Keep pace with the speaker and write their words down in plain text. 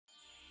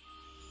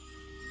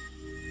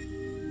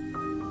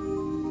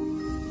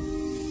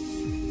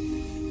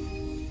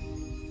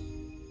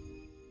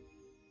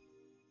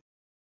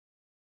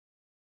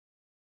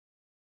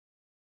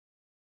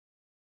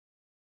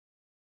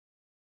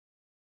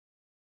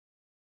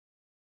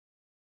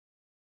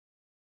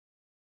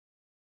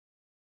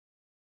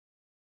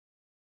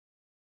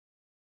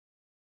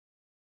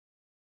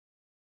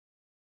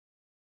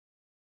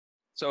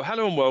So,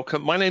 hello and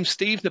welcome. My name's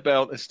Steve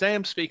Nobel, and today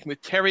I'm speaking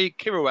with Terry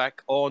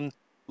Kirouac on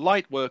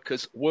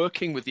Lightworkers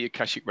working with the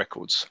Akashic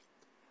Records.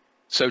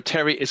 So,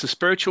 Terry is a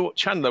spiritual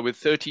channeler with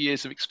 30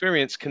 years of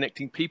experience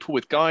connecting people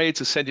with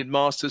guides, ascended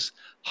masters,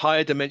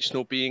 higher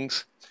dimensional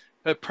beings.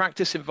 Her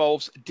practice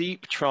involves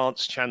deep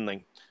trance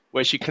channeling,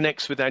 where she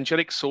connects with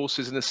angelic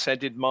sources and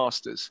ascended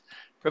masters,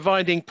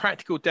 providing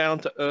practical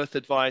down-to-earth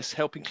advice,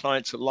 helping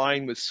clients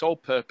align with soul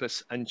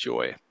purpose and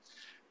joy.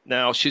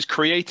 Now, she's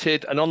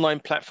created an online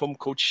platform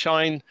called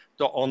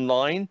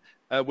Shine.Online,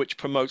 which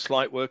promotes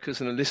lightworkers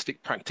and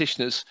holistic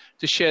practitioners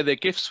to share their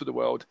gifts with the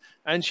world.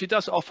 And she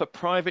does offer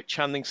private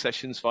channeling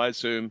sessions via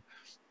Zoom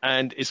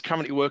and is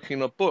currently working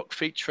on a book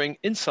featuring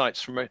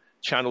insights from her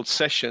channeled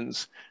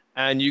sessions.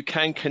 And you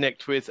can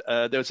connect with,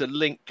 there's a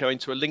link going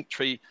to a link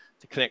tree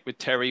to connect with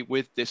Terry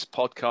with this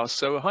podcast.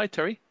 So, hi,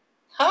 Terry.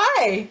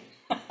 Hi.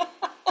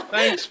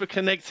 Thanks for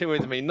connecting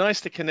with me.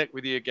 Nice to connect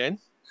with you again.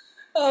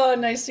 Oh,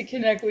 nice to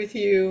connect with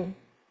you.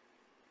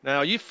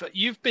 Now,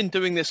 you've been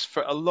doing this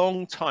for a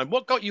long time.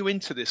 What got you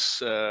into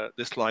this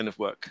line of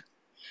work?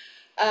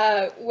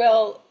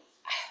 Well,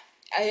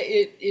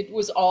 it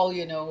was all,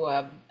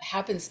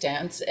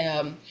 happenstance.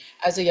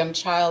 As a young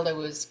child, I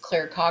was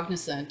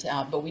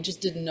claircognizant, but we just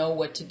didn't know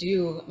what to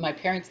do. My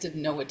parents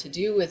didn't know what to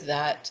do with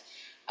that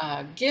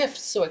gift,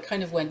 so it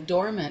kind of went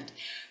dormant.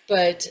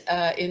 But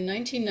in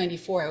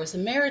 1994, I was a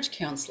marriage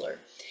counselor,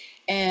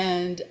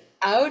 and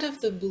out of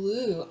the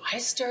blue, I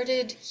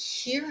started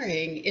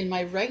hearing in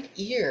my right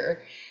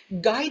ear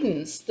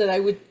guidance that I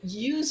would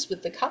use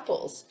with the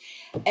couples.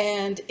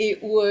 And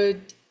it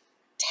would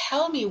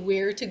tell me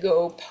where to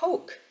go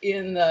poke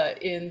in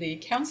the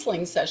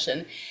counseling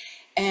session.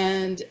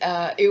 And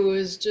it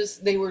was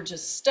just, they were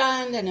just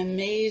stunned and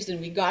amazed, and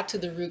we got to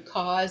the root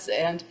cause.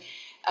 And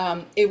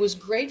it was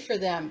great for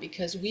them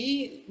because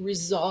we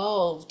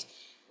resolved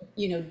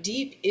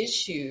deep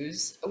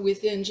issues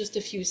within just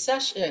a few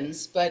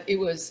sessions, but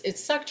it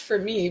sucked for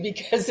me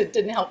because it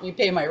didn't help me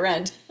pay my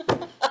rent.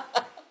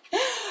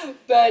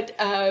 But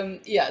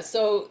yeah,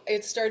 so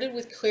it started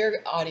with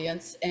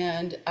clairaudience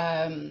and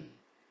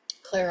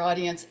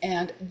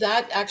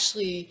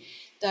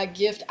that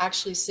gift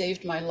actually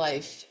saved my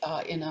life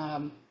in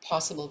a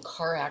possible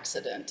car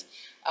accident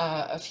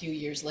a few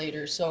years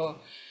later. So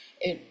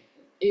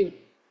it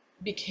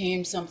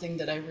became something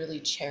that I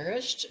really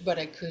cherished, but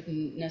I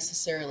couldn't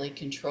necessarily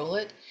control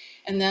it.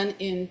 And then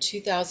in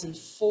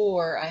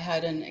 2004, I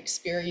had an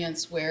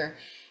experience where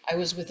I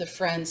was with a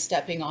friend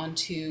stepping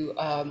onto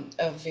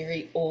a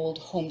very old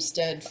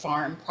homestead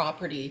farm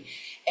property,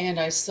 and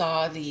I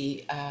saw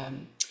the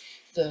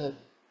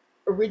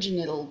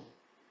original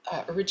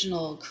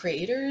original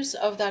creators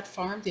of that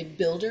farm, the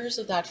builders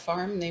of that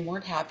farm. They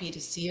weren't happy to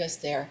see us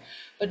there,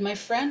 but my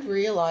friend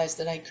realized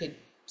that I could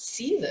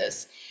see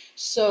this.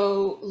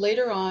 So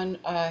later on,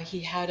 he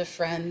had a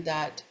friend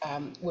that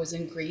was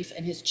in grief,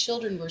 and his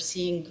children were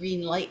seeing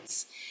green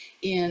lights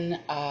in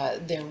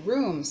their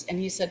rooms. And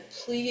he said,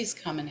 please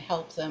come and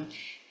help them.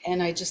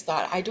 And I just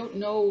thought, I don't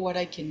know what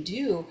I can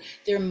do.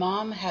 Their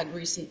mom had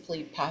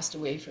recently passed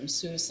away from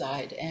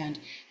suicide, and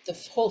the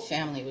whole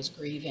family was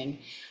grieving.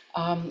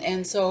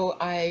 And so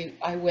I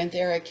went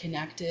there, I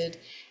connected,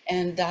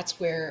 and that's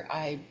where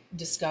I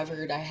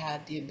discovered I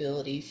had the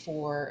ability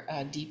for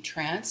deep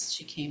trance.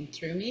 She came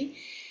through me.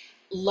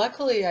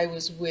 Luckily, I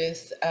was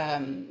with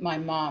my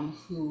mom,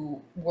 who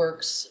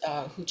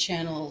who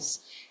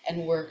channels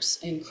and works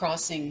in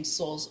crossing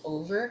souls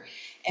over,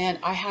 and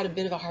I had a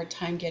bit of a hard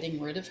time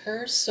getting rid of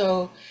her.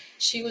 So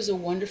she was a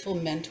wonderful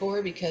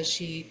mentor because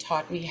she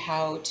taught me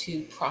how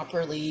to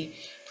properly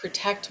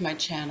protect my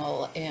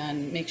channel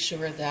and make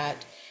sure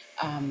that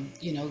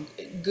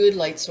good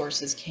light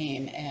sources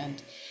came.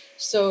 And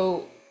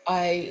so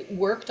I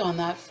worked on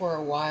that for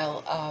a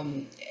while,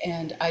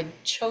 and I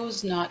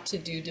chose not to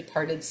do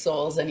departed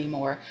souls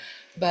anymore.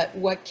 But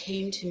what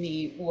came to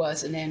me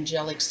was an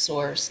angelic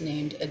source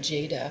named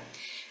Ajada.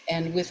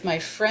 And with my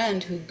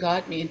friend who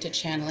got me into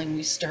channeling,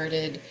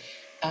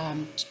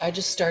 I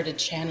just started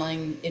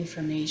channeling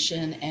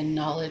information and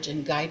knowledge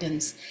and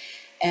guidance.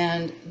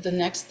 And the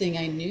next thing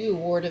I knew,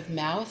 word of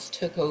mouth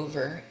took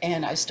over,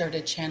 and I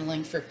started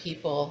channeling for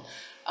people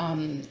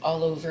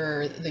all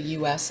over the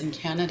US and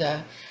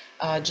Canada,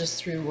 just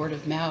through word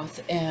of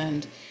mouth.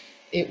 And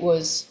it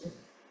was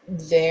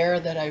there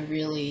that I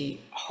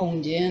really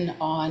honed in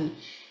on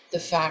the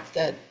fact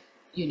that,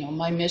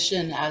 my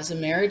mission as a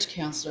marriage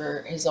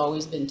counselor has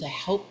always been to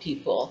help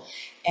people,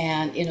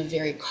 and in a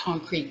very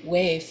concrete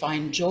way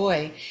find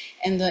joy.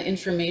 And the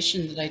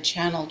information that I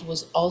channeled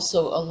was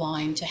also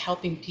aligned to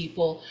helping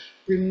people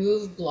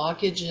remove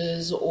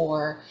blockages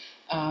or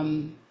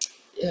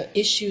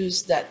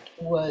issues that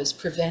was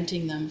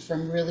preventing them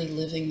from really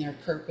living their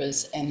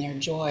purpose and their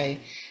joy.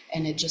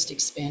 And it just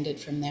expanded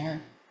from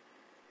there.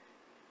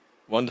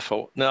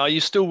 Wonderful. Now, are you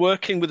still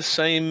working with the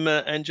same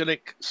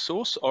angelic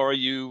source, or are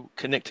you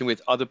connecting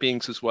with other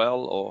beings as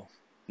well, or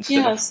instead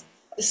of? Yes.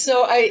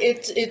 So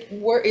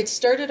it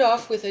started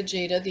off with a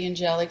Jada, the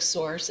angelic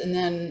source, and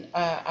then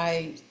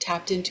I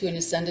tapped into an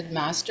ascended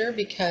master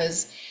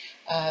because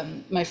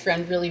my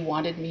friend really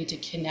wanted me to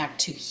connect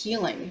to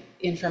healing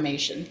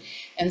information.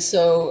 And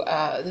so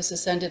this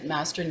Ascended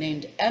Master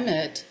named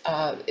Emmett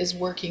is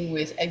working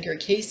with Edgar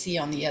Casey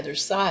on the other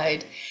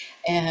side.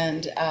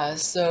 And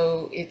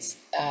so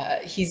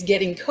he's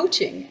getting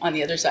coaching on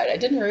the other side. I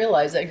didn't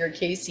realize Edgar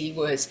Casey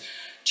was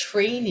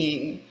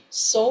training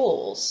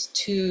souls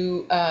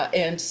to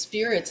and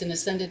spirits and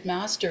ascended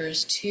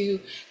masters to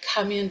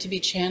come in to be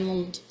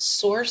channeled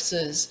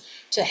sources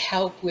to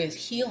help with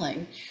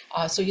healing.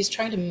 So he's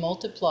trying to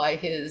multiply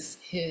his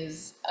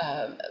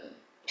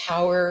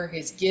power,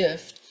 his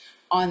gift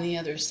on the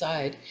other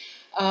side.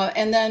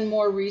 And then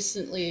more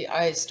recently,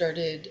 I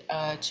started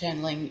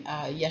channeling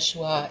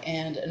Yeshua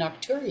and an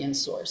Arcturian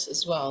source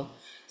as well.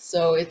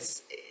 So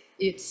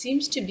it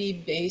seems to be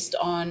based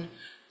on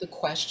the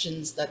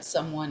questions that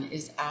someone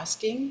is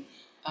asking,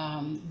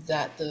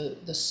 that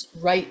the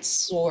right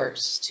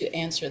source to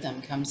answer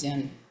them comes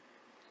in.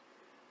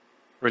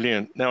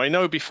 Brilliant. Now, I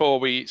know before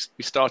we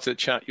started the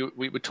chat,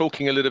 we were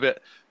talking a little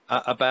bit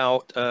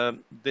about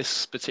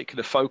this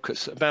particular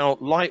focus,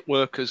 about light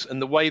workers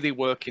and the way they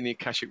work in the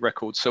Akashic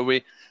records. So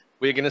we're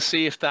going to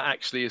see if that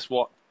actually is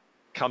what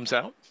comes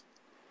out.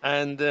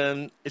 And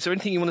is there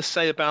anything you want to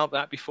say about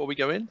that before we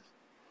go in?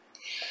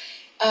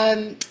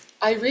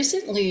 I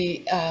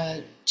recently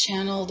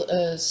channeled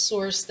a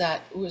source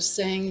that was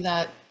saying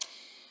that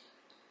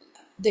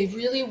they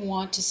really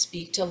want to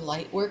speak to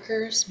light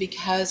workers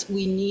because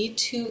we need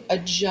to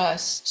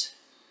adjust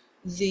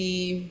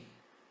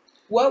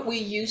what we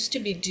used to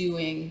be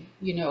doing,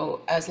 you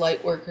know, as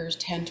light workers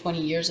 10, 20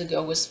 years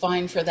ago was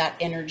fine for that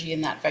energy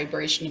and that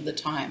vibration of the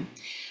time.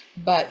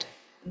 But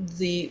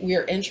we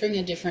are entering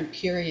a different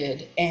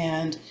period,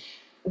 and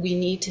we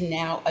need to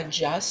now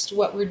adjust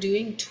what we're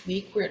doing,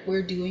 tweak what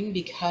we're doing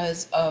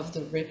because of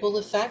the ripple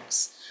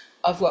effects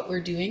of what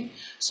we're doing.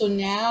 So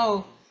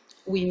now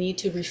we need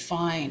to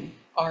refine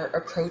our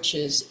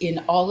approaches in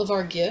all of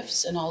our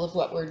gifts and all of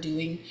what we're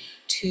doing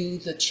to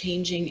the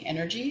changing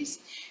energies.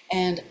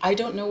 And I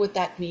don't know what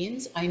that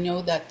means. I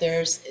know that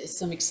there's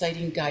some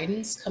exciting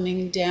guidance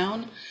coming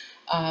down,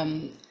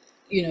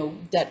 you know,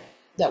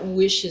 that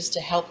wishes to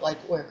help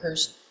light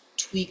workers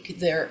tweak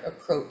their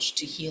approach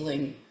to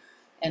healing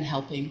and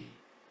helping.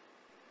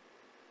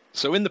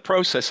 So in the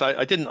process,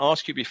 I didn't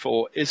ask you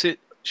before,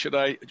 should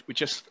we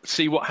just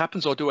see what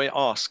happens, or do I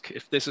ask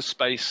if there's a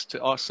space to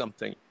ask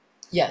something?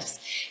 Yes,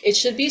 it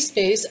should be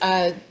space,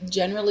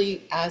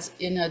 generally as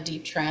in a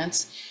deep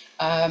trance.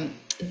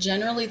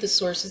 Generally the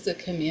sources that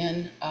come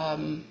in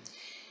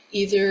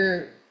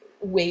either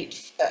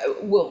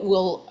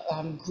will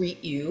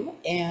greet you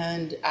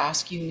and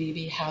ask you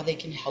maybe how they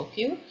can help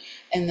you.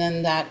 And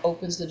then that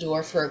opens the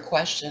door for a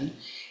question.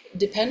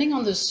 Depending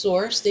on the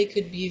source, they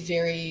could be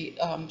very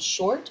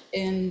short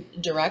and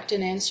direct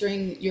in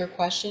answering your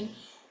question,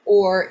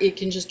 or it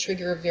can just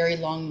trigger a very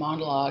long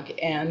monologue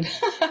and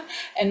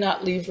and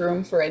not leave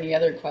room for any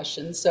other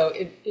questions. So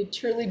it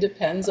truly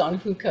depends on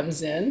who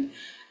comes in.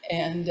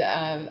 And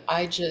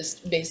I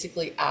just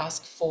basically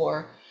ask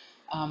for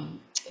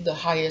the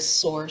highest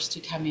source to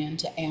come in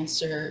to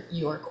answer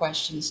your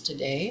questions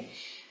today.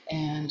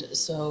 And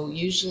so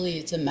usually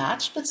it's a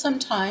match, but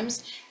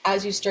sometimes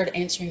as you start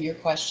answering your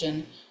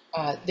question,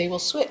 they will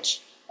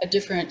switch. A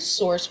different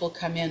source will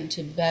come in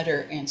to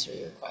better answer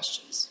your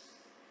questions.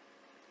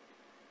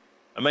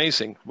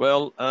 Amazing.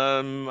 Well,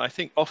 I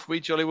think off we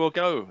jolly will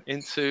go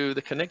into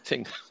the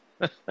connecting.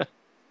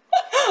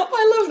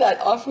 I love that.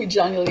 Off we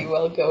jolly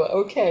will go.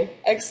 Okay,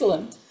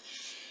 excellent.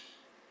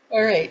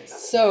 All right,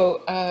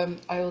 so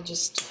I will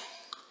just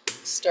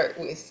start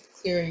with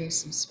clearing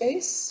some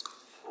space.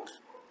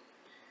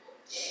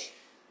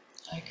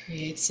 I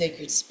create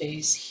sacred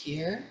space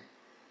here,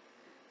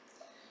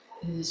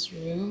 in this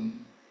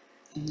room,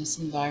 in this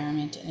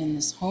environment, and in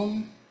this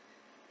home.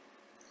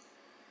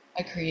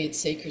 I create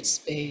sacred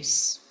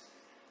space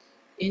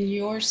in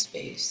your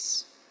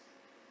space,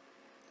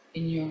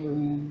 in your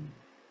room,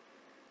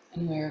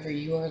 and wherever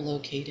you are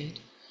located.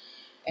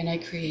 And I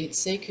create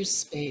sacred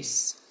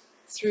space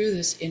through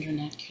this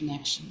internet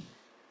connection.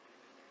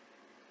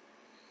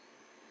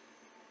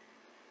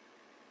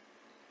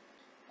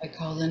 I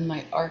call in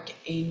my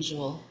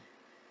archangel,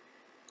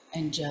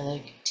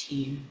 angelic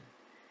team.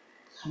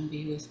 Come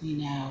be with me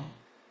now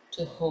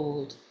to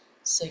hold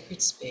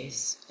sacred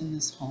space in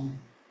this home,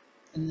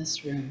 in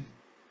this room.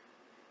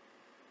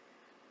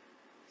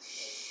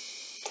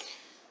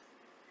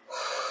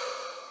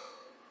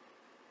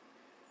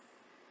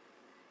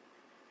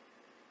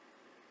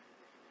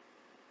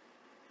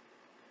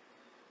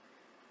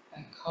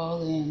 I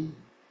call in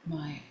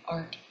my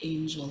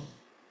archangel,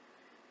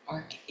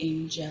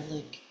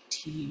 archangelic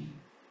team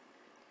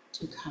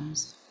to come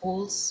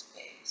hold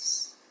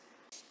space.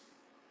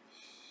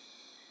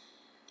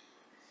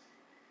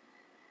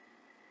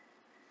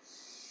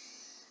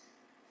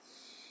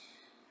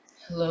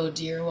 Hello,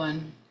 dear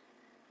one.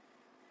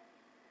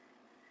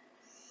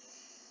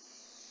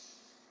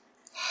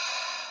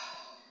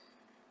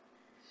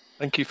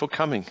 Thank you for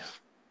coming.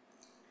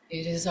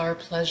 It is our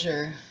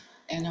pleasure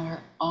and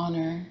our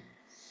honor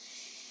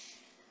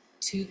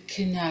to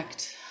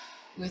connect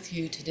with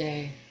you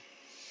today.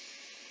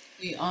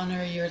 We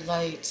honor your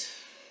light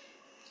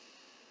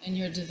and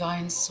your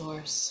divine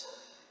source.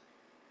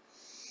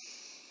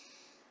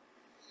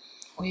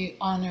 We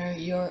honor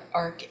your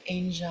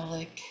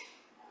archangelic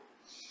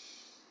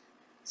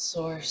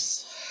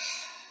source.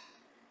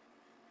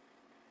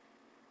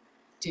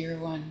 Dear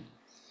one,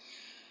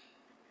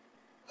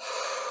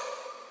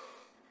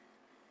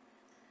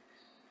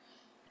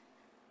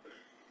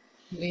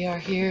 we are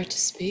here to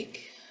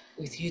speak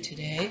with you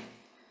today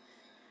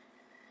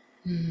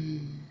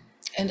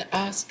and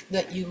ask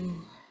that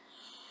you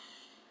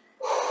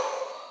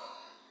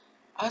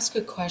ask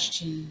a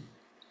question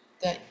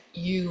that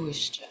you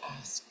wish to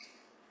ask.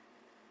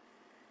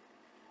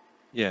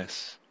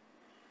 Yes.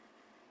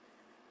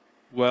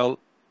 Well,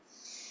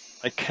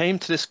 I came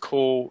to this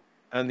call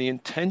and the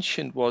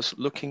intention was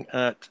looking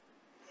at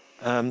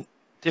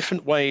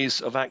different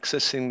ways of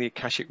accessing the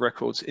Akashic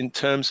records in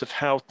terms of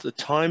how the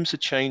times are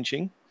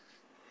changing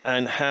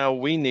and how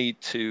we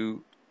need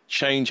to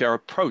change our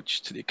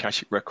approach to the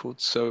Akashic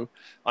records. So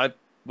I've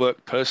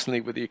worked personally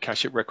with the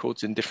Akashic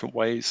records in different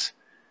ways.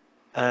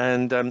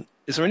 And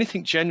is there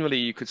anything generally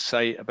you could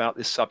say about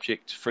this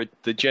subject for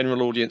the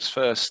general audience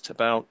first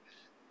about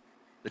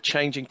the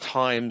changing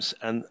times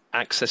and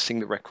accessing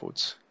the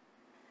records?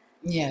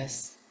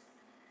 Yes.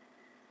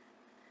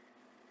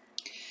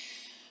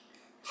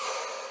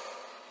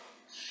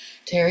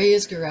 Terry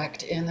is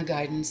correct in the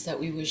guidance that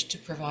we wish to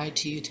provide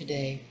to you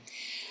today.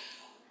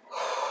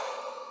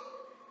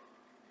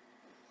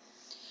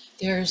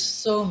 There is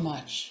so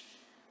much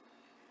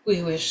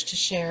we wish to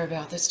share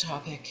about this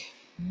topic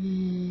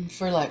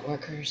for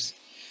Lightworkers.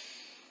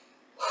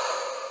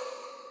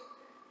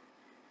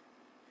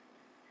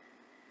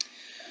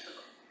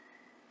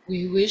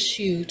 We wish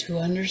you to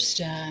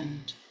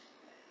understand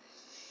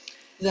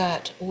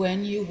that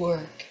when you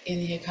work in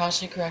the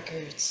Akashic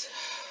records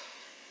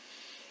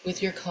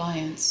with your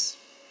clients,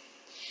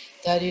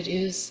 that it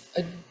is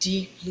a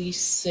deeply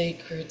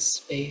sacred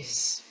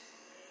space,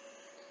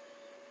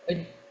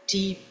 a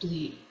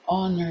deeply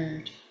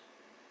honored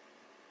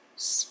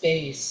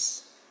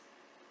space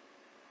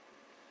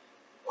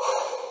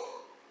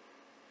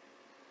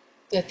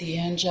that the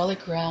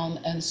angelic realm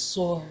and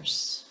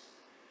source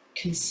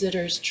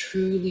considers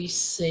truly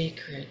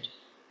sacred.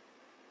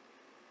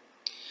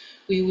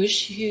 We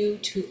wish you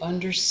to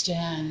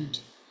understand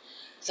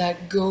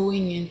that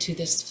going into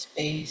this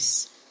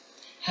space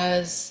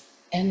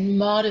and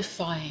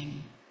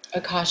modifying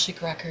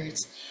Akashic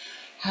records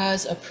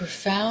has a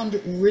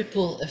profound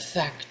ripple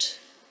effect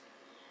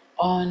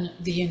on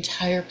the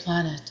entire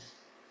planet.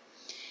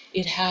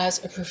 It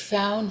has a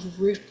profound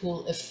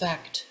ripple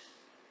effect,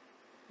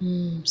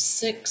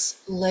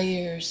 6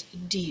 layers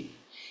deep,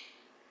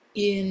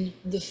 in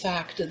the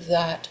fact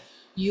that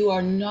you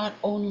are not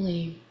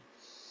only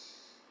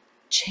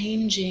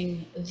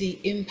changing the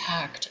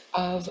impact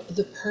of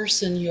the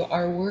person you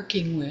are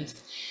working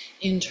with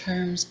in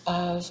terms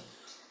of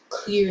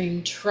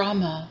clearing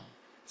trauma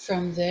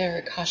from their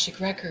Akashic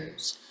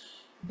records,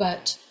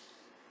 but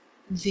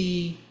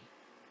the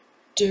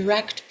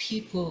direct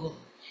people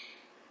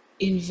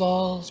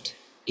involved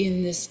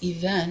in this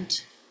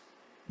event,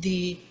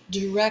 the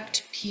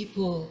direct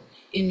people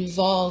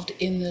involved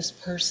in this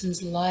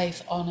person's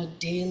life on a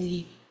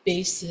daily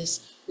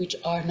basis which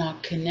are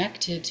not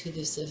connected to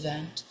this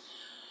event,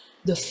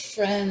 the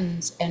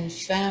friends and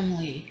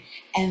family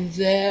and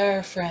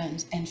their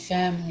friends and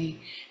family,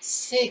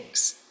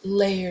 6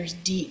 layers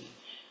deep.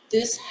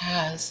 This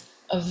has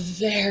a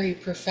very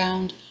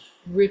profound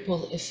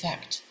ripple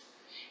effect.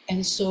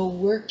 And so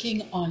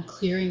working on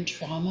clearing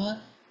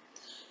trauma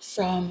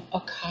from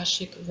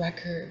Akashic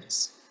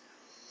records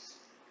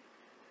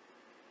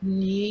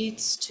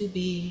needs to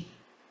be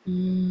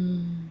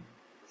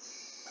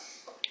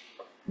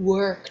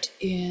worked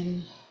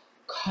in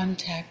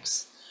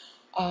context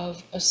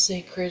of a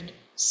sacred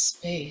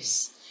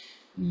space.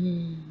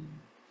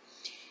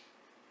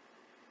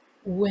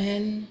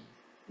 When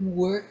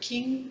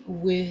working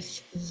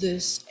with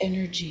this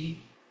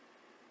energy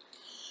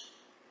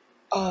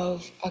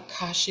of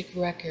Akashic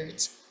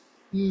records,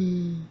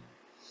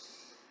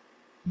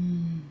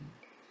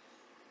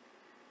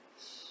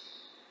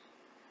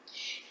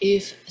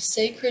 if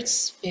sacred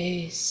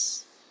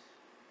space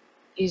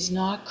is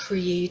not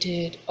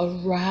created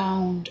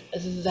around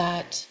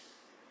that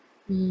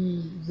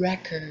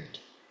record,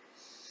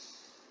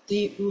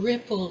 the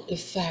ripple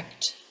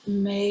effect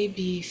may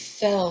be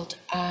felt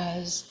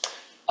as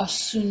a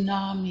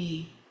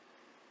tsunami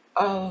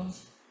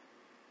of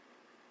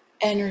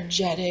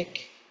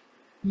energetic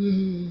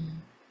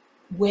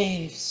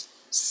waves,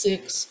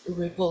 6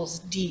 ripples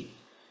deep.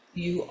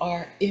 You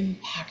are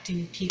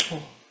impacting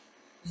people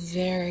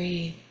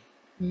very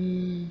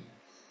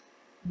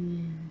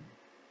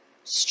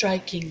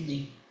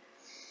strikingly.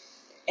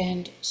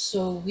 And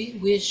so we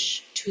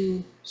wish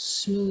to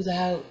smooth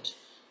out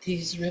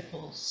these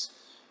ripples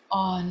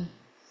on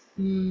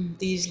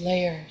these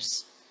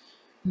layers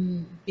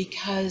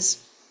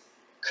because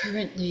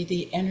currently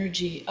the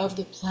energy of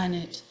the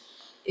planet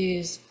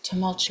is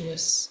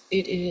tumultuous.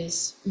 It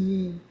is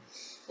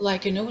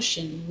like an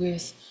ocean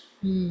with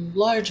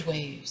large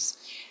waves,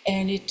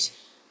 and it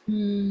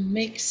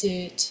makes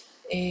it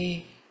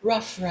a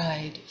rough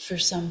ride for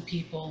some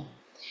people.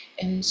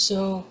 And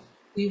so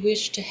we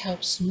wish to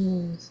help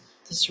smooth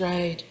this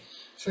ride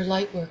for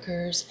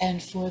Lightworkers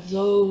and for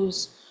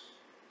those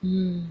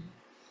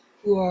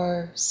who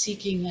are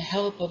seeking the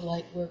help of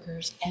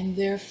Lightworkers, and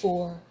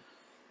therefore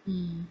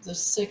the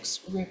 6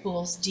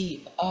 ripples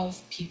deep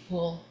of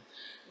people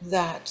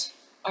that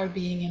are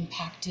being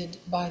impacted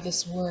by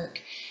this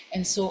work.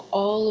 And so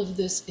all of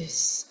this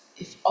is,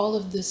 if all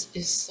of this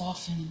is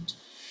softened,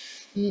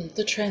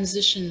 the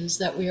transitions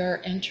that we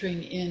are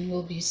entering in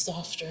will be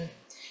softer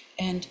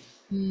and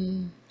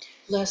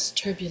less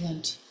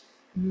turbulent,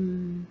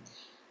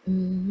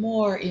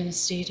 more in a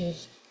state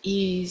of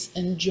ease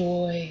and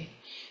joy.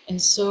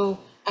 And so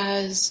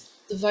as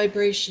the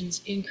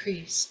vibrations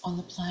increase on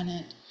the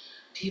planet,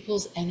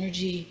 people's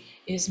energy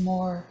is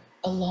more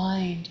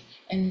aligned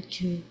and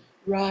can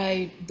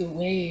ride the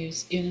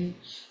waves in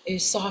a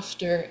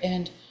softer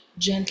and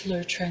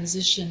gentler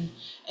transition.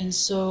 And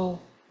so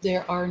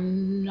there are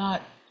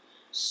not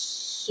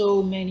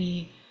so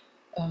many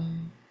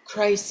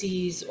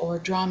crises or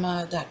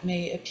drama that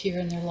may appear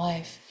in their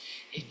life.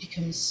 It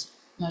becomes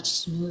much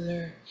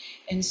smoother.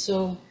 And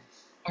so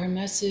our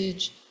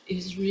message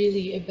is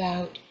really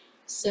about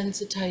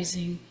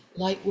sensitizing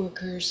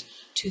Lightworkers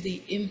to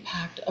the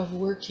impact of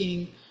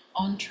working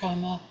on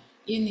trauma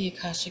in the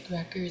Akashic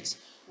Records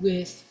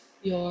with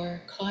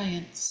your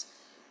clients.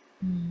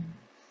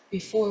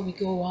 Before we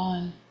go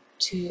on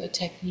to a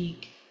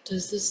technique,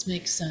 does this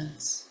make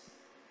sense?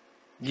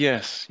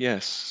 Yes,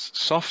 yes.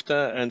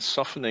 Softer and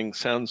softening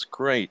sounds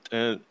great.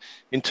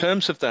 In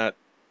terms of that,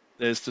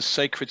 there's the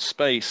sacred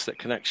space that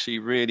can actually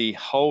really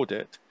hold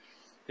it.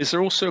 Is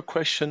there also a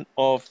question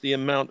of the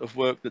amount of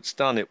work that's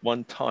done at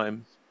one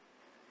time?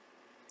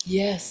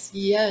 Yes,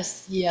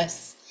 yes,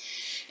 yes.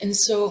 And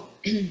so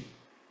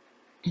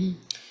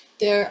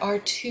there are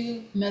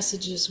 2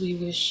 messages we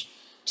wish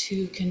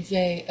to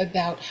convey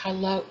about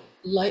how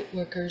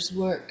Lightworkers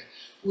work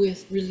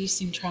with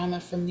releasing trauma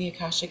from the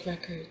Akashic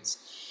Records.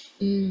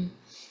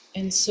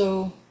 And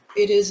so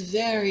it is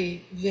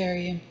very,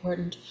 very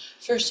important,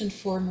 first and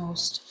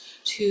foremost,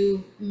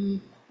 to,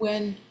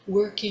 when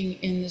working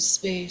in this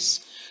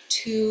space,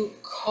 to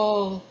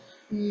call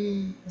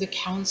the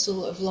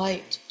Council of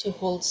Light to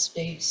hold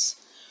space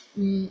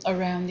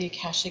around the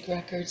Akashic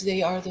Records.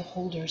 They are the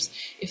holders.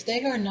 If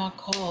they are not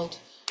called,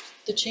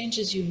 the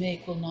changes you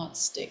make will not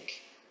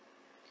stick.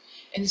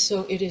 And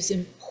so it is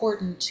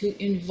important to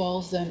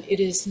involve them. It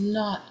is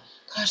not,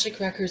 Akashic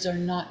Records are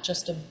not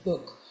just a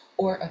book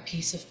or a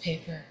piece of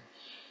paper.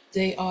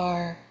 They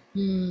are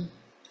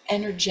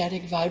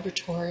energetic,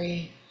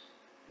 vibratory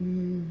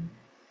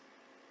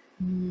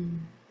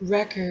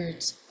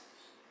records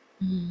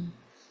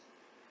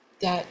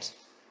that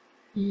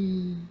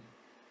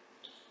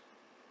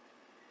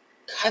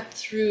cut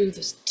through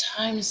this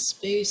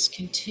time-space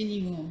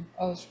continuum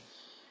of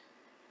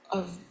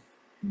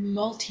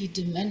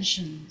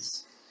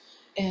multi-dimensions.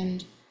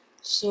 And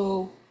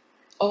so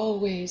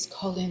always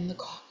call in the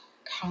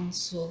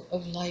Council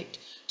of Light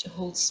to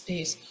hold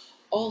space.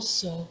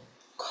 Also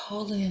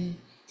call in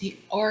the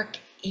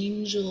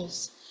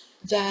archangels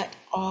that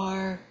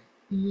are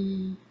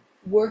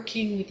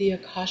working with the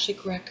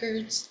Akashic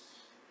Records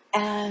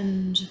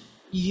and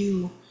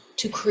you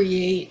to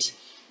create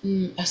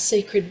a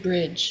sacred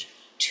bridge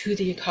to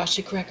the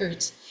Akashic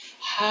Records.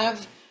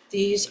 Have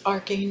these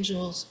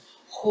archangels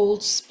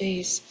hold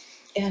space.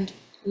 And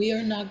we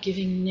are not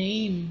giving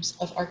names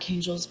of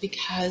archangels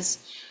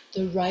because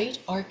the right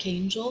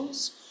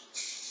archangels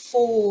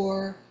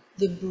for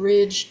the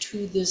bridge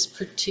to this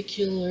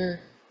particular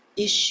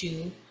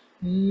issue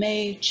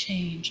may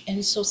change.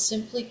 And so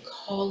simply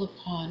call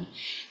upon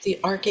the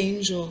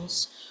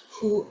archangels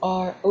who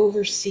are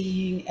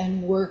overseeing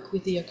and work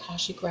with the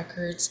Akashic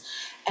Records,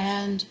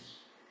 and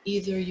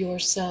either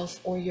yourself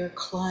or your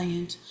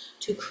client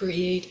to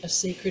create a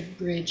sacred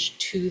bridge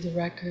to the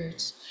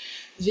records.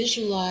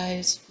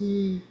 Visualize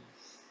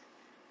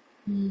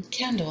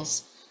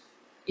candles.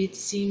 It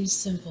seems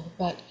simple,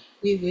 but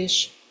we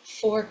wish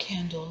 4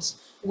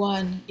 candles,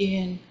 one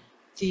in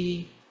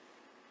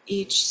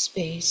each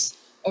space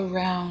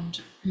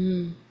around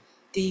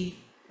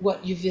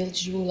what you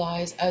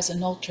visualize as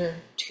an altar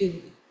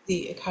to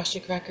the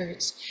Akashic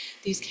Records.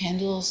 These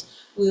candles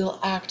will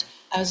act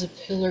as a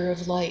pillar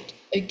of light,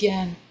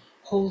 again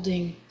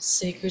holding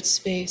sacred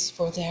space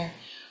for there.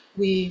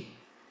 We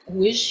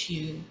wish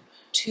you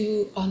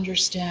to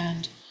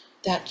understand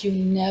that you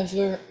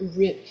never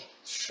rip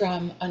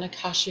from an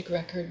Akashic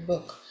Record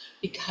book,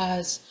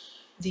 because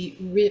the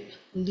rip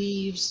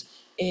leaves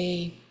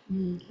a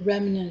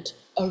remnant,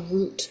 a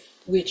root,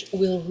 which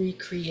will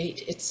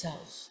recreate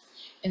itself.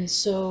 And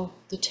so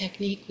the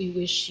technique we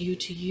wish you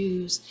to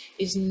use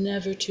is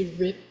never to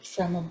rip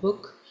from a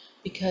book,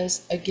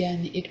 because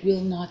again, it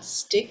will not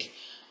stick.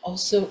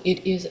 Also,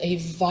 it is a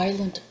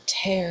violent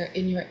tear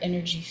in your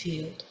energy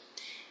field.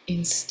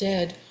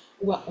 Instead,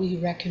 what we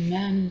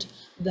recommend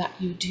that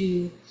you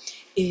do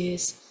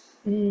is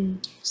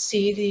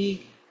See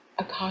the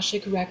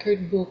Akashic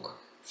record book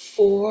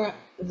for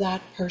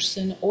that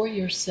person or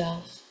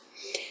yourself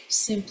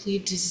simply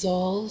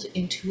dissolve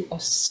into a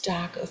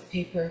stack of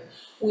paper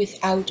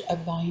without a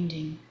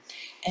binding,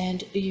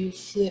 and you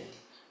flip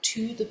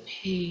to the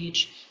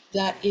page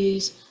that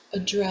is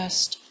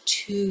addressed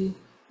to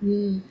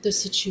the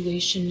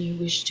situation you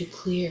wish to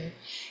clear.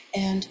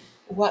 And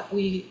what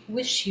we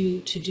wish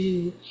you to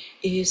do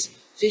is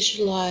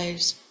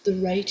visualize the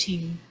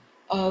writing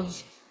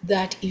of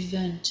that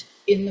event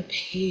in the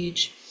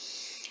page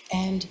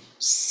and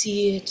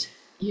see it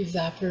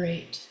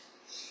evaporate.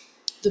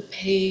 The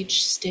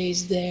page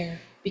stays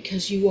there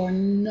because you are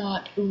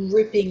not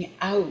ripping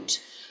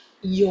out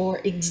your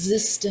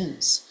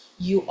existence.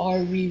 You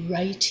are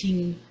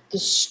rewriting the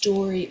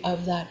story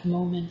of that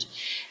moment.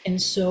 And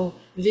so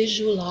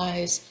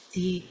visualize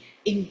the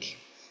ink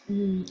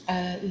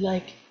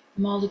like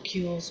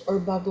molecules or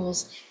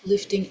bubbles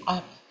lifting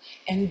up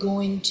and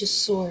going to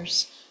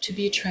source to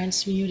be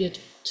transmuted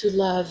to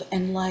love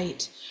and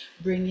light.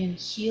 Bring in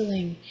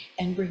healing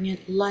and bring in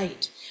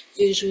light.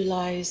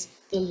 Visualize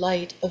the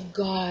light of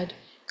God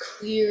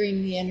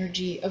clearing the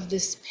energy of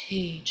this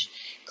page,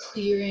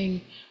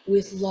 clearing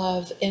with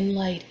love and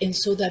light, and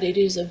so that it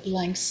is a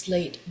blank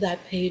slate.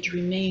 That page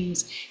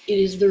remains. It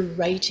is the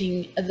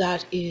writing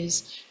that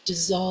is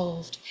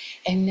dissolved,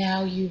 and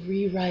now you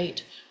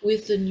rewrite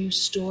with the new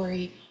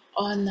story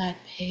on that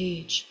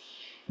page.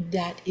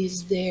 That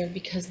is there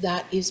because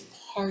that is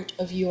part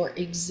of your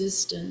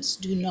existence.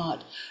 Do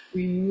not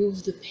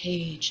remove the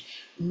page.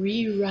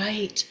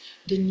 Rewrite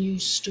the new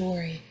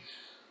story.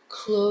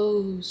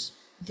 Close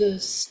the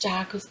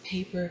stack of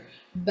paper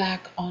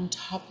back on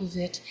top of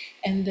it,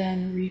 and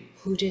then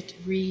re-put it,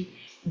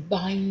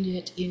 re-bind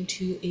it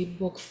into a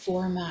book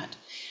format.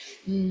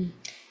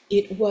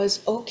 It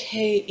was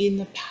okay in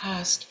the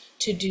past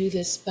to do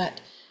this,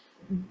 but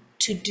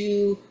to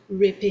do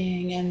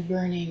ripping and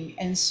burning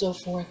and so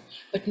forth.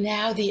 But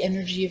now the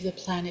energy of the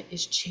planet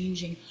is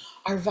changing.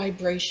 Our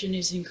vibration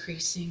is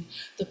increasing.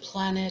 The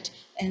planet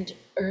and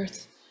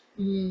Earth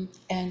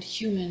and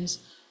humans,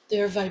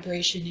 their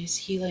vibration is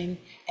healing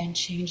and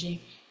changing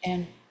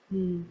and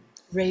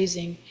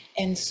raising.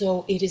 And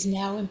so it is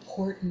now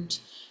important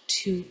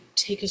to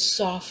take a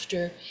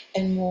softer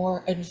and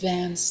more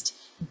advanced,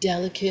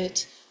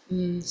 delicate,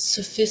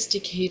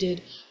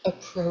 sophisticated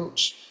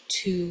approach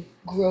to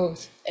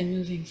growth and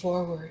moving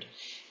forward.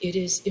 It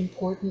is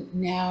important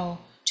now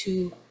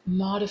to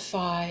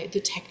modify the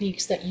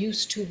techniques that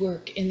used to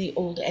work in the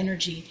old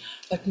energy,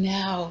 but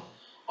now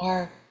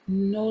are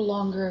no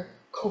longer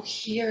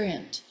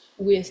coherent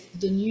with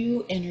the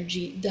new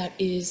energy that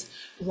is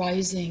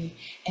rising.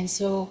 And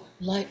so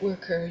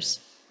Lightworkers,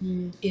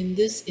 in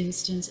this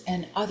instance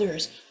and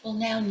others, will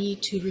now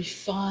need to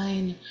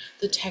refine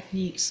the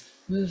techniques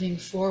moving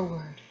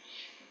forward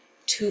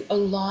to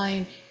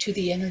align to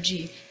the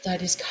energy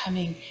that is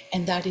coming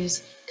and that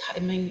is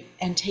coming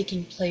and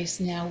taking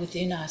place now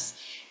within us.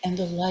 And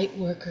the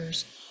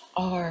Lightworkers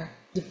are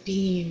the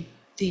beam,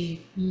 the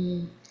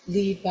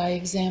lead by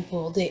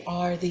example. They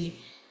are the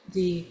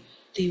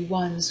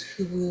ones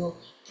who will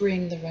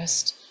bring the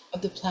rest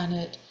of the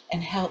planet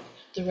and help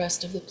the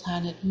rest of the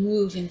planet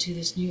move into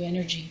this new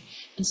energy.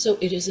 And so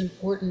it is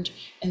important,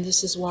 and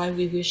this is why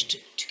we wish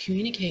to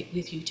communicate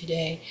with you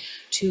today,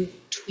 to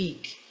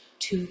tweak,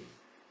 to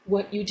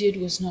what you did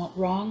was not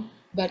wrong,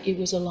 but it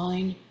was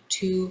aligned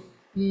to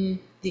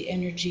the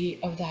energy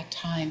of that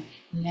time.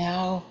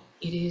 Now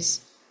it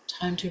is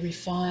time to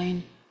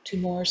refine to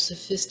more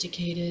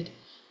sophisticated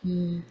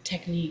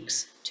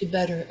techniques to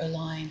better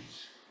align.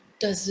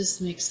 Does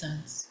this make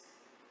sense?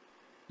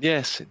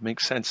 Yes, it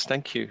makes sense.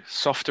 Thank you.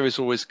 Softer is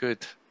always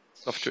good.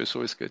 Softer is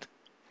always good.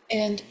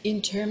 And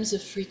in terms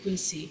of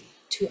frequency,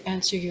 to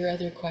answer your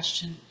other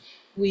question,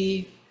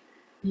 we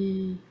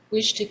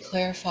wish to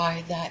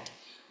clarify that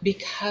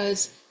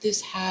because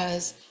this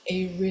has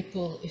a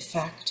ripple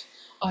effect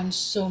on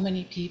so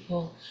many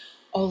people,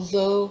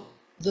 although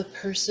the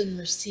person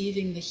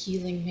receiving the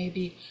healing may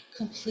be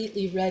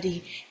completely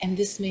ready and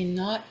this may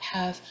not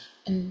have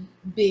a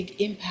big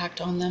impact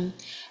on them,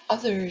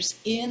 others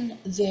in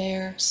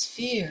their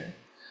sphere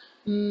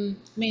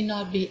may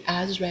not be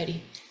as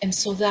ready. And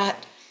so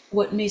that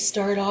what may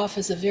start off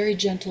as a very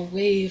gentle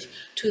wave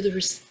to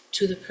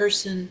the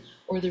person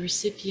or the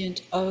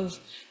recipient of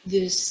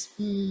this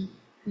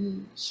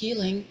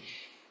healing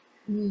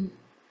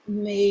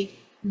may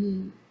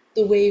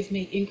the wave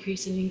may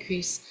increase and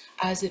increase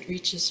as it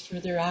reaches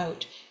further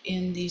out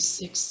in these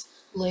 6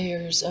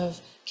 layers of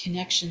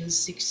connection,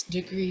 6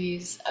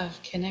 degrees of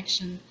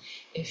connection,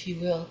 if you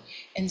will.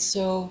 And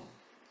so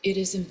it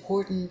is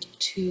important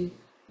to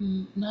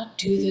not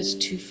do this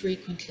too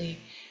frequently.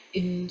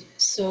 And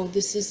so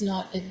this is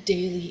not a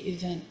daily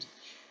event.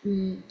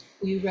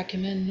 We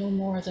recommend no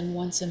more than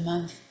once a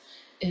month.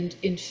 And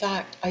in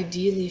fact,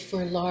 ideally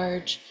for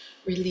large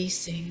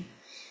releasing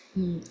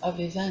of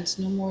events,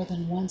 no more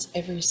than once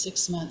every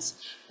 6 months.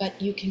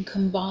 But you can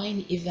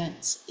combine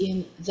events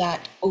in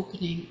that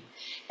opening.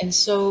 And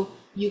so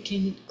you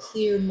can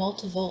clear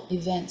multiple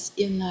events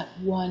in that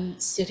one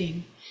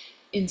sitting.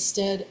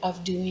 instead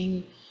of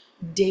doing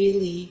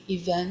daily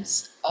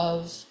events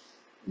of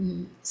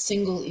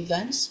single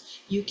events,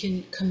 you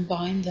can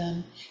combine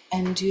them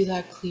and do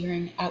that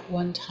clearing at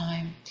one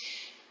time.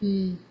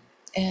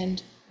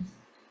 And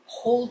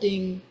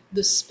holding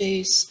the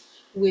space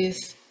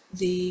with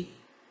the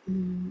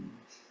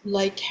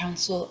light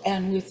council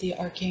and with the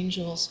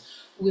archangels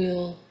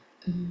will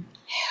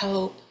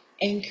help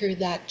anchor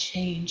that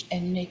change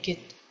and make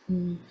it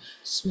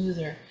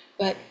smoother.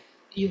 But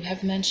you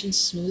have mentioned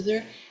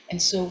smoother,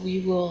 and so we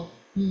will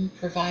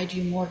provide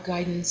you more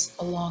guidance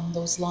along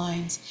those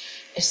lines,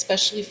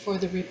 especially for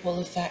the ripple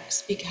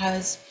effects,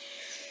 because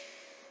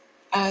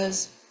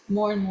as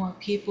more and more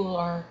people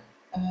are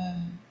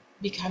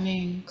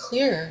becoming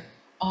clear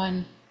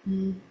on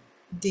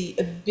the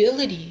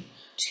ability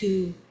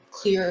to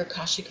clear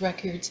Akashic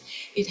records,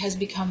 it has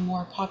become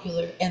more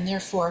popular, and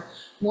therefore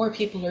more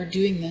people are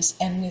doing this.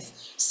 And with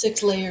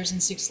 6 layers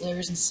and 6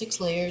 layers and 6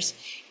 layers,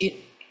 it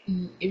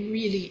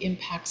really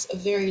impacts a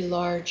very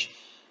large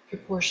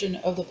proportion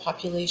of the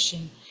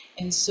population.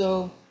 And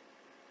so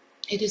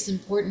it is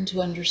important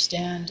to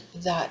understand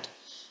that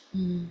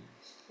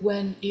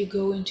when you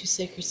go into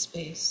sacred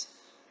space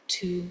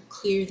to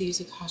clear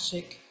these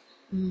Akashic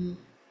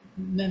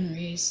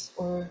memories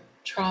or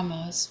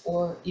traumas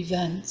or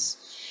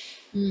events,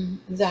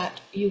 that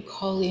you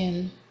call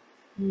in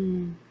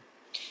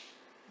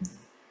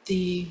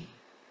the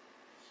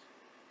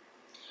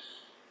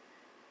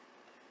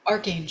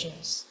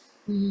archangels.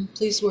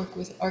 Please work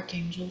with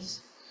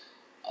archangels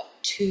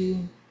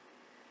to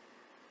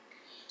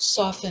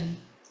soften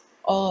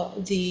all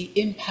the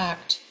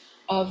impact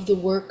of the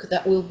work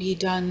that will be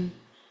done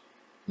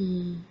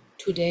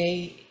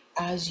today.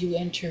 As you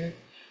enter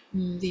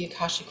the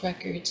Akashic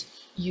records,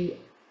 you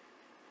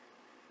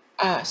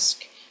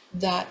ask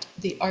that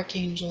the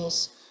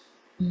archangels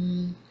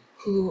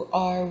who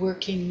are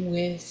working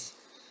with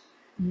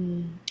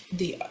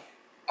the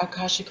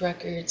Akashic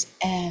records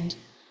and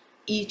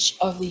each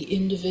of the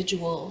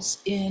individuals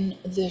in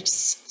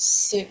this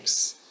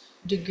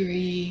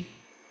 6-degree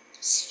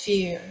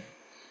sphere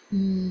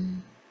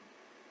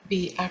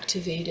be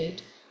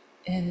activated,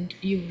 and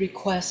you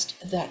request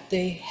that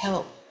they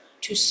help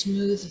to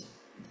smooth,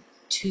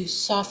 to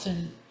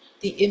soften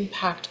the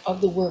impact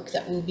of the work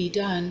that will be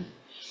done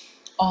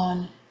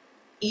on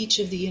each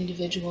of the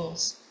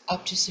individuals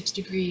up to 6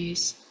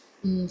 degrees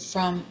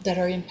from that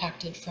are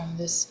impacted from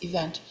this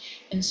event.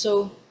 And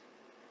so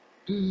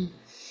the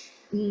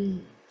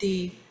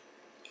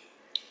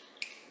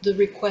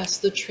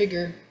request, the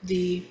trigger,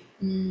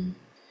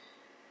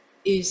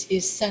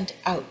 is sent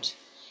out,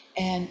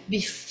 and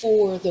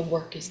before the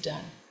work is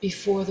done,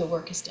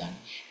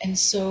 and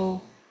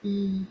so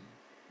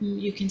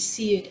you can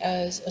see it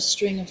as a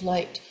string of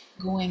light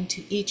going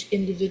to each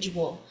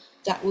individual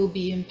that will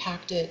be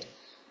impacted,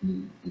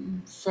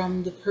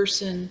 from the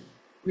person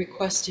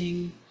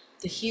requesting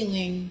the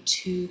healing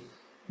to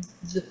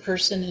the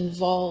persons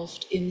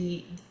involved in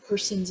the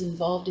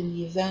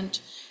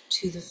event,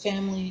 to the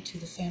family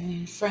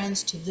and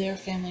friends, to their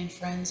family and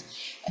friends,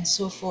 and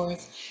so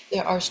forth.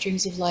 There are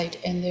strings of light,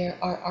 and there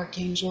are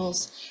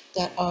archangels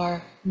that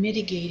are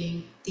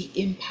mitigating the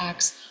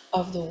impacts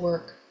of the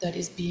work that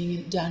is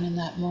being done in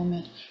that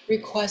moment,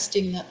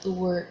 requesting that the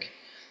work,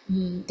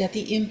 that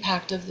the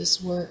impact of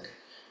this work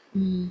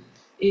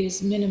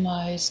is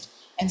minimized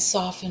and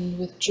softened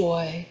with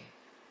joy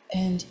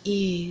and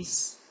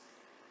ease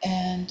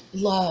and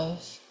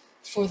love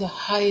for the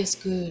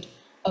highest good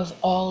of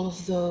all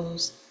of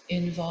those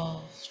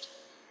involved.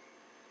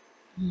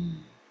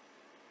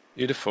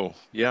 Beautiful.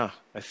 Yeah,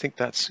 I think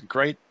that's a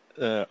great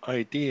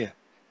idea.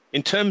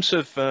 In terms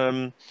of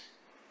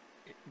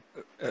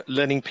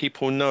letting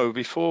people know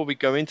before we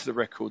go into the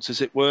records,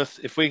 is it worth,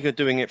 if we're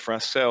doing it for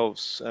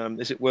ourselves,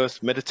 is it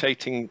worth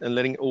meditating and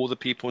letting all the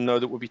people know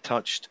that will be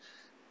touched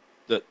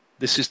that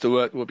this is the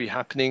work that will be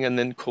happening, and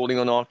then calling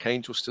on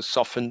archangels to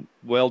soften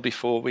well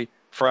before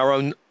for our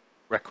own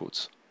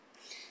records?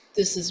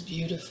 This is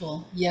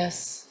beautiful.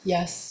 Yes,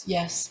 yes,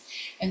 yes.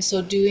 And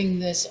so doing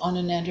this on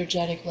an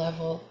energetic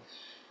level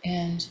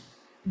and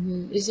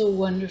is a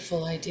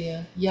wonderful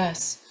idea.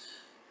 Yes,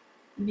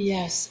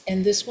 yes.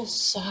 And this will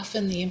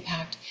soften the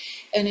impact.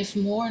 And if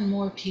more and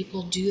more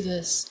people do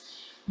this,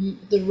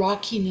 the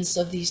rockiness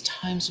of these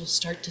times will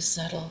start to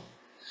settle,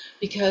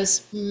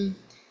 because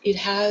it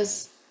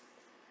has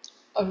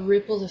a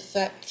ripple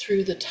effect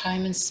through the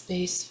time and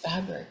space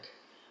fabric.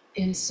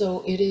 And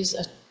so it is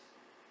a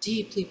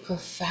deeply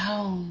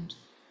profound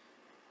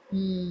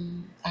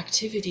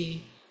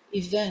activity,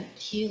 event,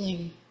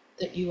 healing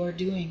that you are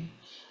doing.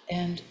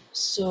 And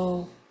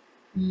so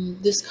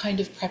this kind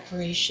of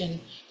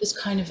preparation, this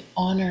kind of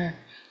honor,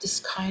 this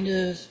kind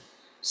of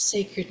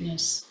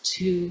sacredness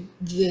to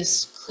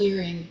this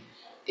clearing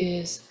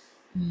is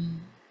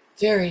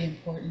very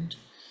important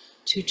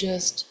to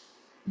just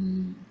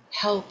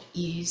help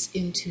ease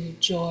into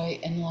joy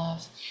and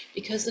love,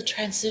 because the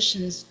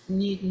transitions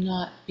need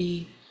not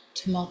be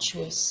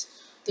tumultuous.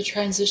 The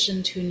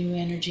transition to a new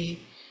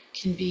energy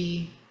can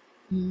be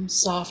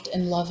soft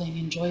and loving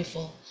and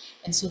joyful.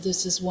 And so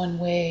this is one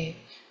way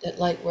that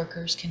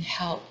Lightworkers can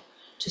help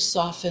to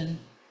soften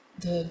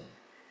the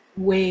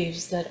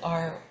waves that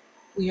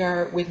we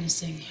are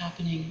witnessing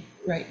happening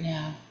right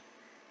now.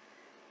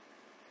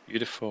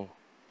 Beautiful.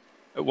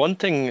 One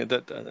thing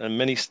that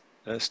many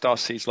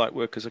starseeds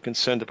Lightworkers are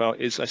concerned about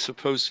is, I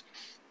suppose,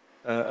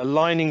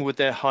 aligning with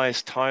their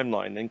highest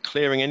timeline and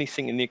clearing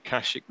anything in the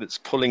Akashic that's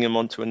pulling them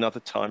onto another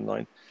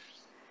timeline.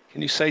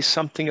 Can you say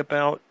something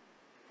about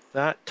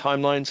that,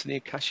 timelines in the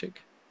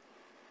Akashic?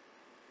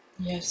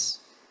 Yes.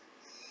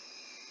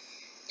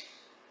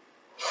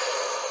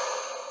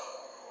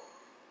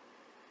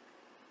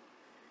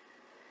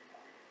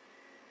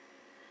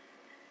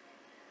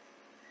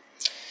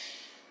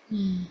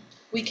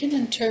 We can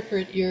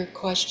interpret your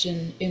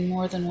question in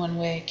more than one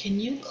way. Can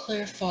you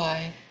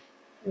clarify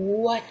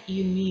what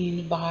you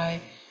mean by,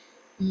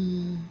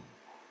 can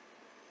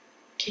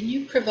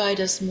you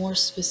provide us more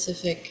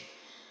specific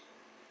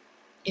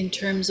in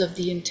terms of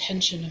the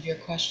intention of your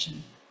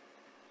question?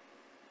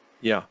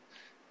 Yeah.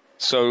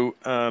 So,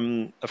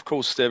 of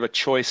course, there are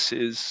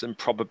choices and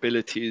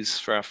probabilities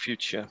for our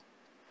future.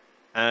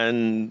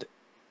 And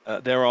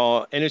there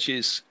are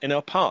energies in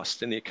our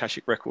past, in the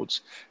Akashic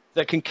records,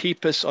 that can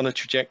keep us on a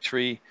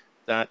trajectory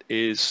that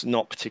is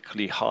not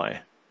particularly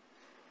high.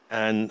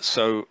 And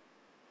so,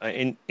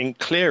 in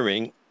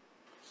clearing,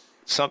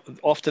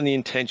 often the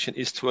intention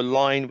is to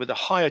align with a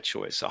higher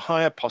choice, a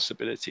higher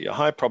possibility, a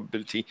higher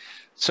probability,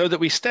 so that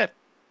we step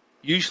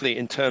usually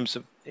in terms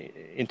of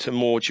into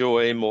more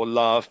joy, more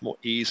love, more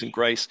ease and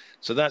grace.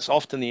 So that's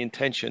often the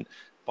intention,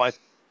 by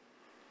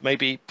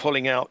maybe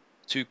pulling out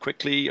too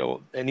quickly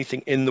or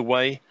anything in the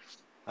way,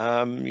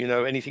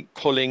 anything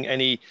pulling,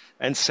 any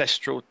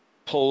ancestral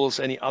pulls,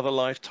 any other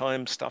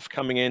lifetime stuff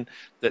coming in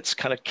that's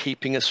kind of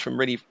keeping us from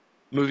really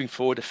moving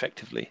forward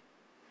effectively.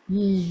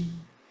 This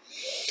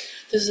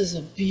is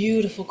a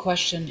beautiful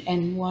question,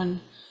 and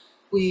one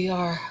we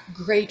are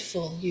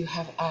grateful you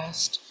have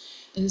asked.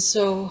 And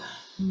so,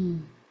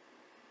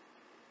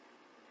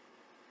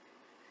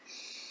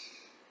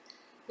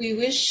 we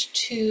wish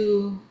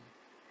to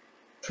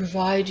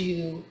provide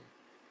you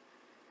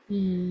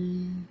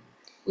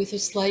with a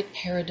slight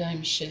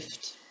paradigm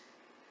shift.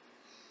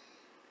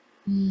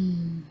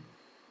 In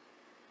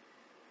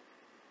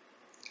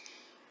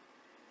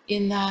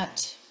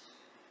that,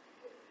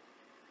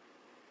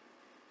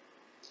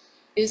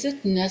 is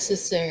it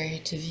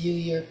necessary to view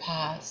your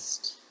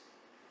past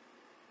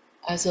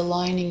as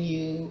aligning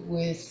you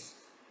with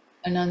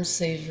an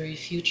unsavory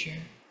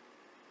future?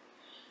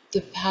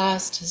 The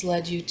past has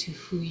led you to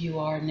who you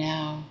are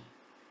now.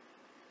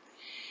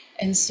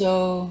 And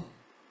so,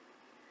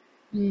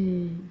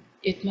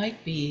 it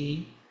might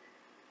be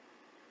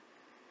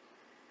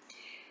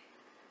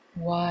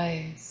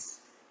wise,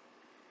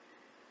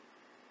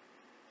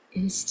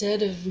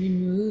 instead of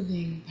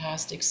removing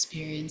past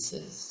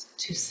experiences,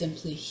 to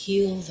simply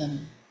heal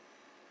them.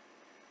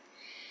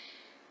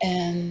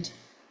 And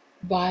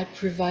by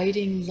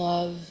providing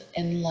love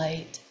and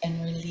light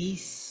and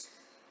release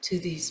to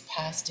these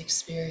past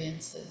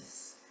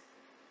experiences,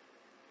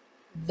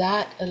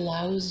 that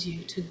allows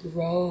you to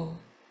grow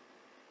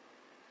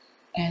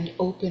and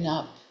open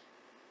up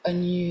a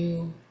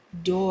new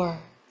door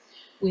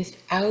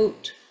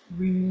without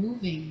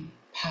removing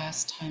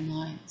past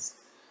timelines,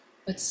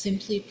 but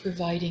simply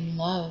providing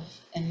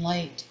love and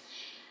light.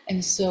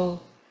 And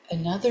so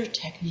another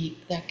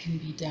technique that can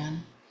be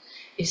done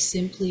is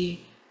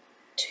simply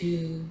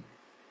to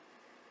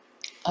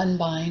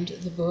unbind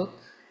the book,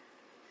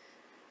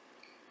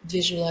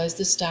 visualize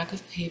the stack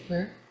of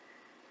paper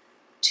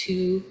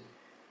to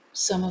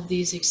some of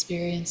these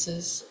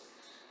experiences,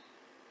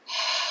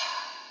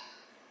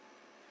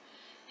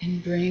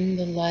 and bring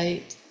the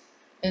light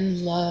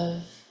and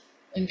love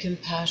and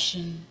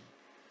compassion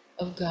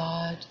of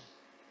God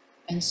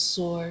and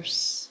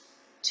Source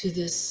to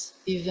this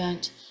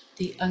event,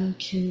 the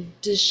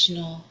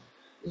unconditional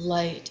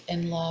light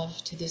and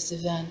love to this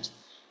event,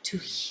 to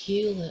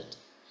heal it,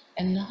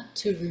 and not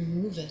to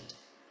remove it,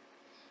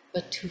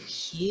 but to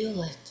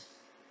heal it.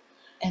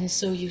 And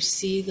so you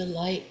see the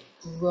light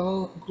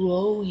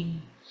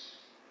glowing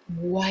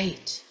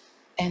white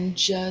and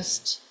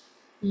just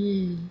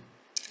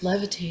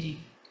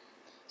levitating,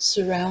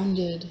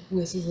 surrounded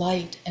with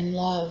light and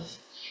love.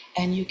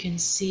 And you can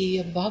see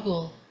a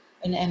bubble,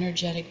 an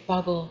energetic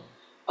bubble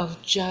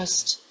of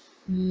just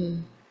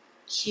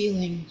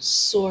healing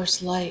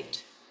source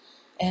light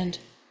and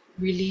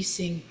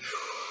releasing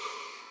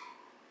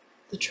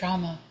the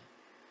trauma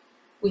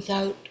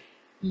without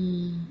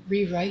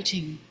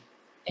rewriting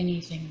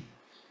anything,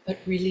 but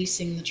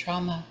releasing the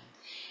trauma.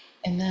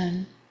 And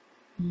then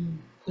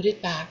put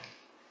it back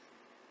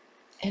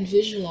and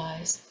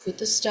visualize, put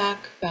the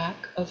stack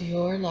back of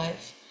your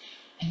life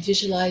and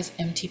visualize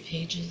empty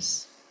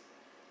pages.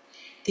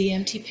 The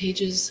empty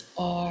pages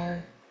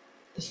are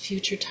the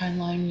future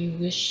timeline you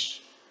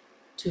wish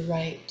to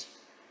write.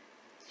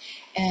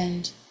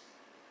 And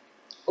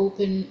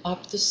open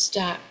up the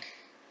stack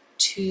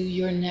to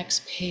your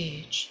next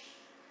page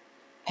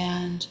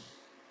and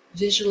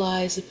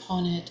visualize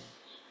upon it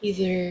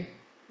either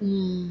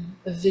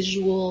a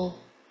visual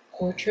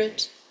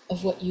portrait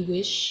of what you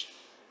wish,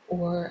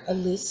 or a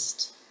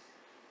list,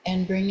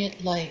 and bring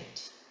it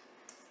light,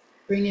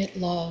 bring it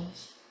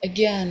love.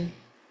 Again,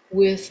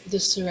 with the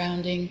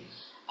surrounding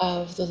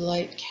of the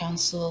light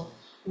council,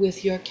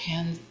 with your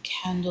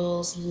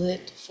candles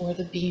lit for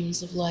the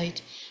beams of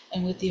light,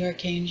 and with the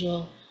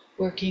archangel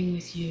working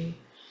with you.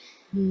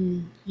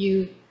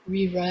 You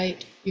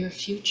rewrite your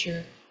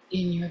future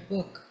in your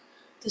book.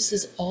 This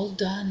is all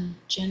done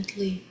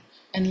gently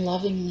and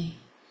lovingly.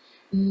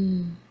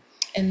 And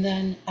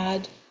then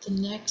add the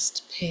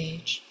next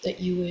page that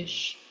you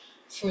wish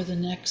for the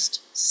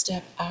next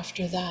step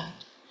after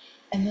that.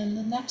 And then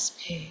the next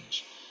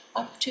page,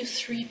 up to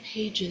 3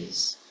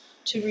 pages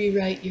to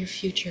rewrite your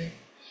future.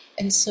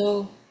 And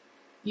so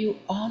you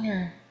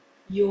honor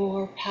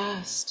your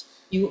past,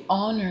 you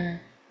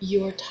honor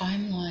your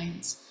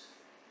timelines,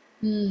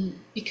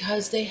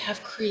 because they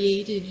have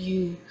created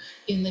you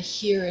in the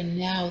here and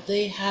now.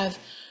 They have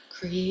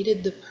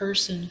created the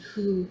person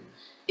who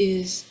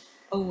is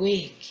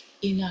awake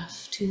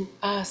enough to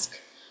ask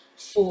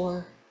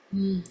for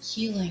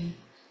healing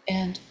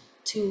and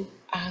to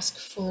ask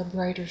for a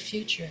brighter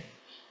future.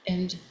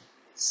 And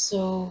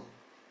so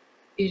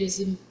it is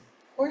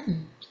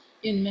important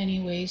in many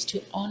ways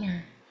to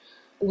honor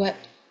what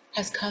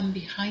has come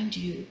behind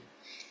you.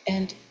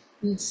 And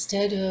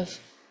instead of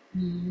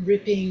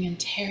ripping and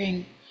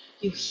tearing,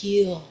 you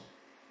heal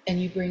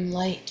and you bring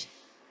light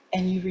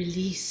and you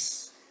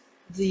release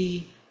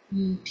the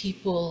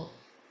people,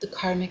 the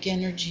karmic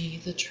energy,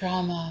 the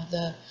trauma,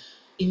 the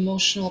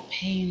emotional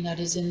pain that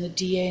is in the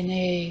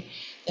DNA,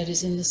 that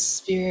is in the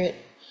spirit,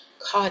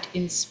 caught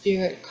in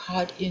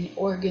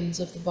organs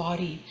of the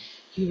body.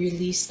 You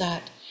release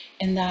that,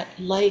 and that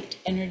light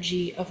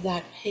energy of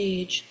that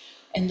page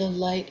and the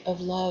light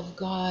of love,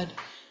 God,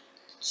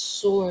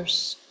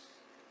 source,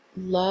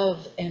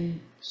 love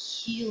and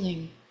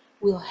healing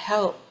will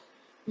help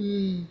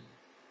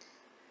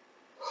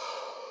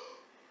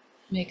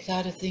make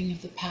that a thing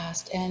of the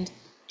past. And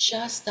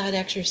just that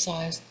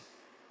exercise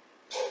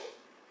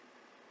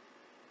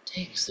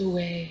takes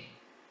away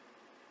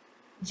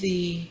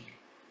the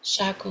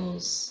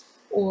shackles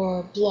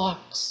or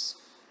blocks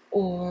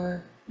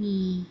or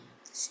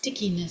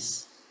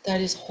stickiness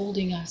that is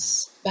holding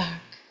us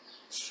back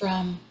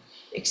from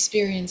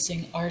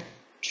experiencing our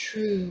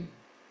true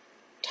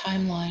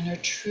timeline, our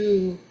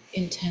true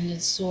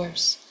intended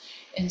source.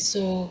 And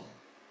so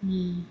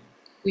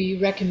we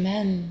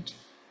recommend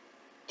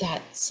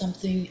that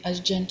something as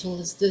gentle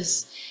as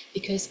this,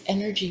 because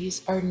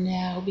energies are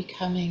now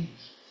becoming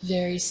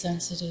very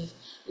sensitive.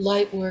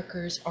 Light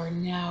workers are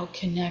now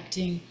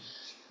connecting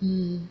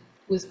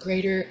with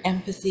greater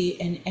empathy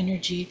and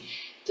energy.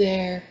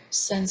 Their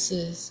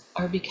senses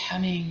are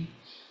becoming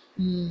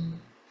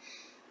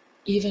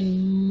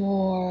even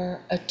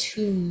more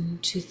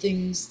attuned to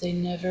things they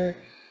never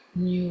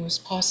knew was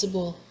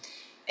possible.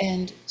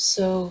 And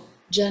so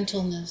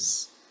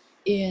gentleness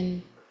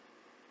in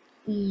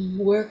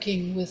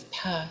working with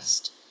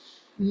past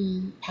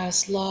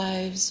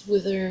lives,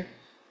 whether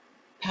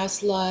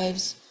past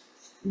lives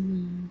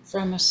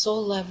from a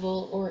soul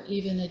level or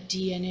even a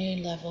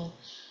DNA level,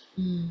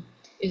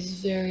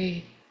 is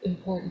very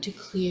important to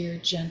clear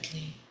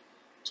gently.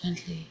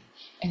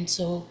 And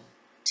so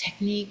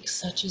techniques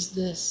such as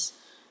this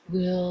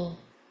will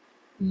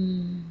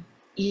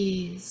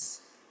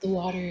ease the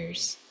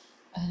waters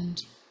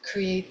and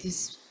create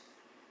this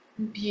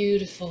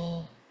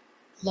beautiful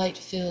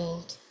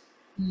light-filled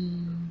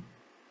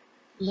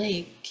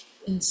lake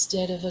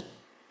instead of a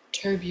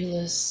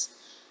turbulent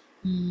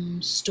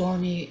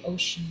stormy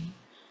ocean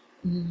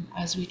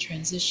as we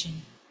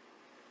transition.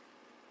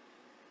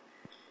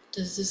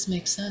 Does this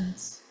make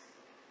sense?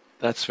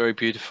 That's very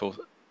beautiful.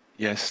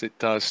 Yes, it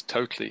does,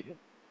 totally.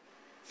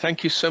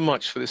 Thank you so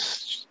much for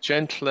this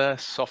gentler,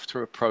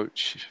 softer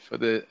approach for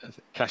the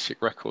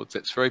Akashic records.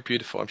 It's very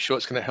beautiful. I'm sure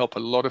it's going to help a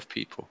lot of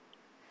people.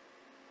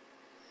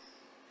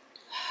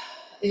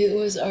 It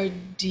was our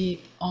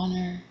deep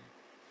honor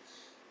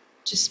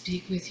to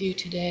speak with you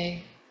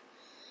today.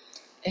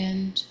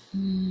 And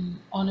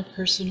on a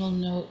personal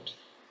note,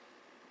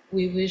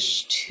 we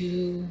wish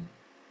to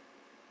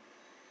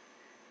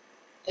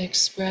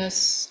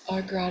express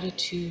our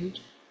gratitude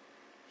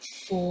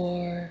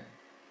for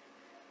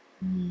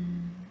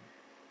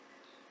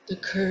the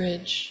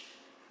courage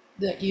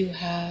that you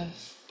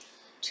have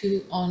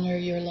to honor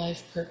your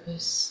life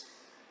purpose,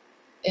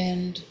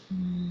 and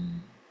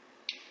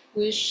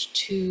wish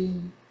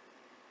to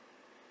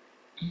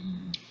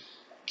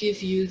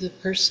give you the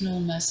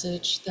personal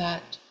message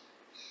that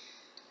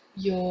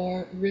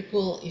your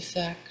ripple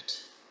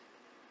effect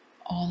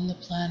on the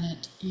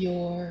planet,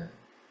 your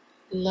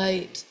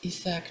light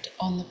effect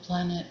on the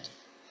planet,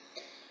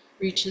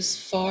 reaches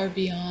far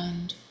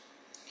beyond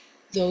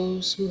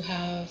those who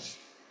have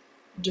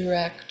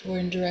direct or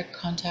indirect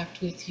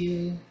contact with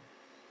you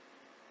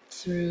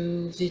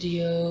through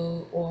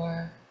video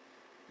or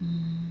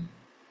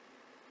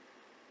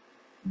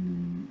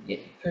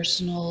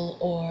personal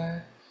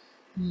or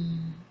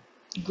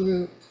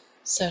group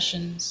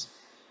sessions,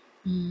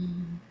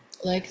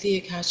 like the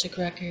Akashic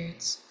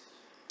records.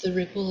 the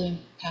ripple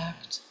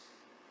impact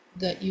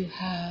that you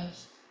have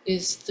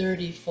is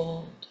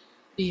 30-fold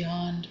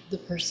beyond the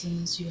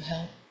persons you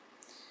help.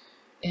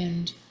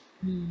 And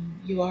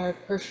you are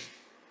a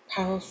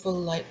powerful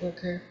light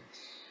worker,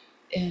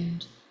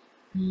 and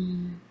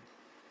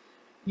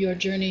your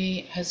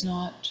journey has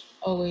not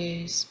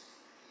always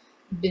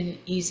been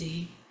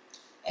easy.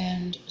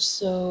 And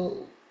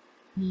so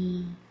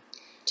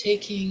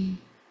taking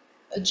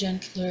a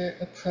gentler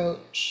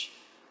approach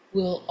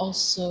will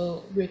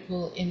also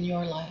ripple in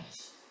your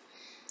life.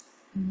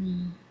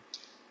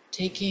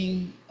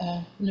 Taking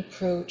an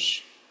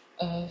approach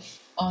of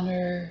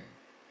honor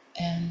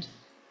and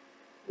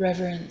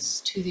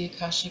reverence to the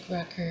Akashic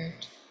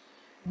record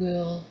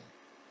will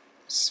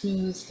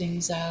smooth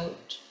things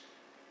out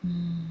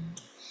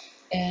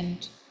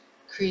and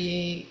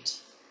create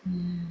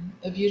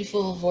a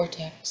beautiful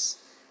vortex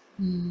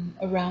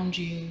around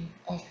you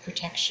of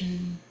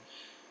protection,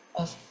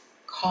 of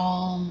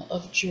calm,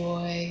 of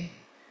joy,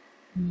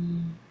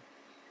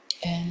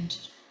 and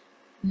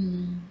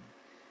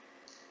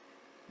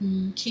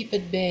keep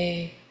at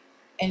bay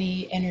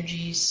any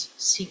energies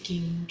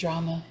seeking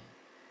drama,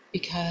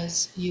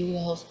 because you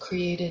will have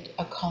created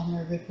a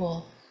calmer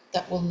ripple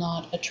that will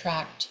not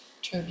attract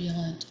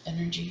turbulent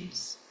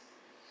energies.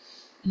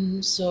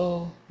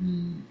 So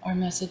our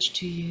message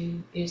to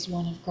you is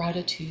one of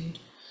gratitude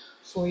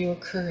for your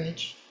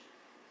courage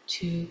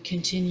to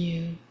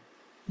continue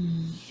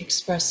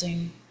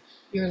expressing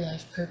your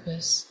life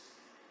purpose.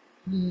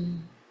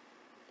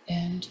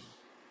 And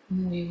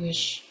we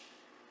wish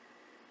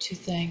to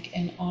thank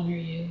and honor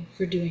you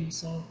for doing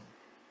so.